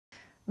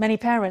Many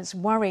parents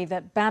worry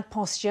that bad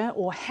posture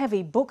or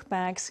heavy book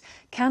bags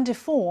can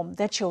deform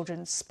their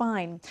children's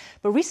spine.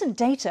 But recent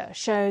data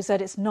shows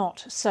that it's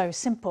not so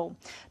simple.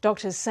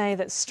 Doctors say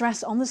that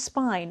stress on the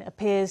spine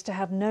appears to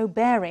have no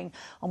bearing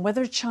on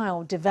whether a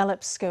child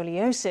develops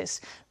scoliosis,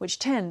 which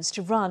tends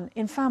to run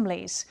in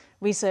families.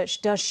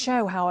 Research does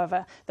show,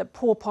 however, that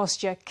poor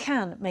posture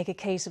can make a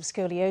case of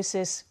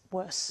scoliosis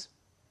worse.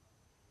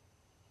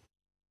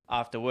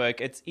 After work,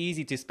 it's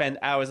easy to spend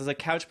hours as a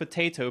couch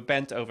potato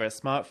bent over a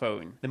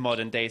smartphone. The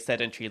modern-day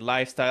sedentary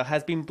lifestyle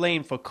has been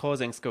blamed for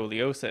causing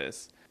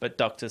scoliosis. But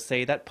doctors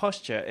say that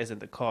posture isn't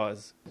the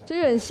cause.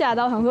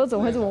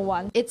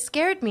 It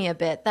scared me a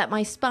bit that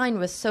my spine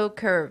was so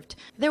curved.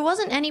 There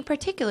wasn't any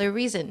particular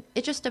reason.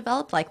 It just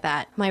developed like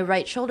that. My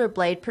right shoulder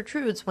blade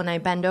protrudes when I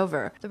bend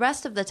over. The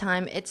rest of the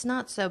time, it's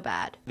not so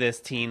bad.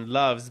 This teen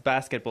loves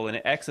basketball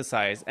and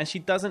exercise, and she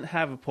doesn't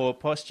have a poor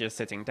posture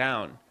sitting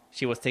down.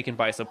 She was taken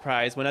by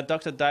surprise when a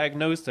doctor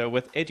diagnosed her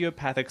with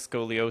idiopathic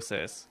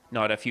scoliosis.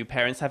 Not a few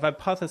parents have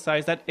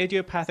hypothesized that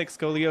idiopathic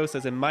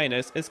scoliosis in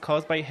minors is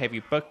caused by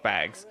heavy book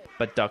bags,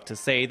 but doctors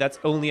say that's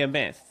only a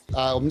myth.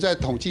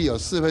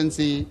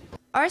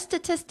 Our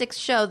statistics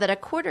show that a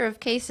quarter of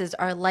cases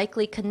are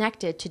likely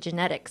connected to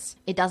genetics.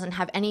 It doesn't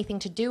have anything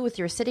to do with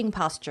your sitting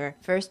posture.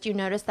 First, you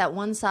notice that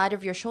one side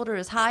of your shoulder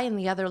is high and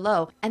the other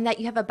low, and that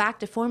you have a back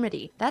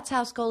deformity. That's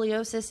how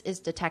scoliosis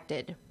is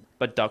detected.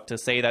 But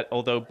doctors say that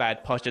although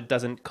bad posture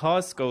doesn't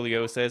cause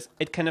scoliosis,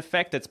 it can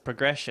affect its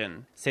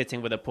progression.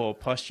 Sitting with a poor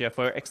posture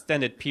for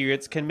extended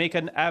periods can make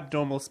an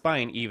abnormal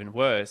spine even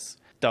worse.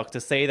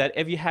 Doctors say that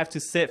if you have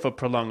to sit for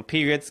prolonged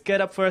periods, get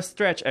up for a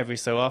stretch every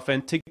so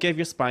often to give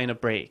your spine a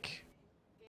break.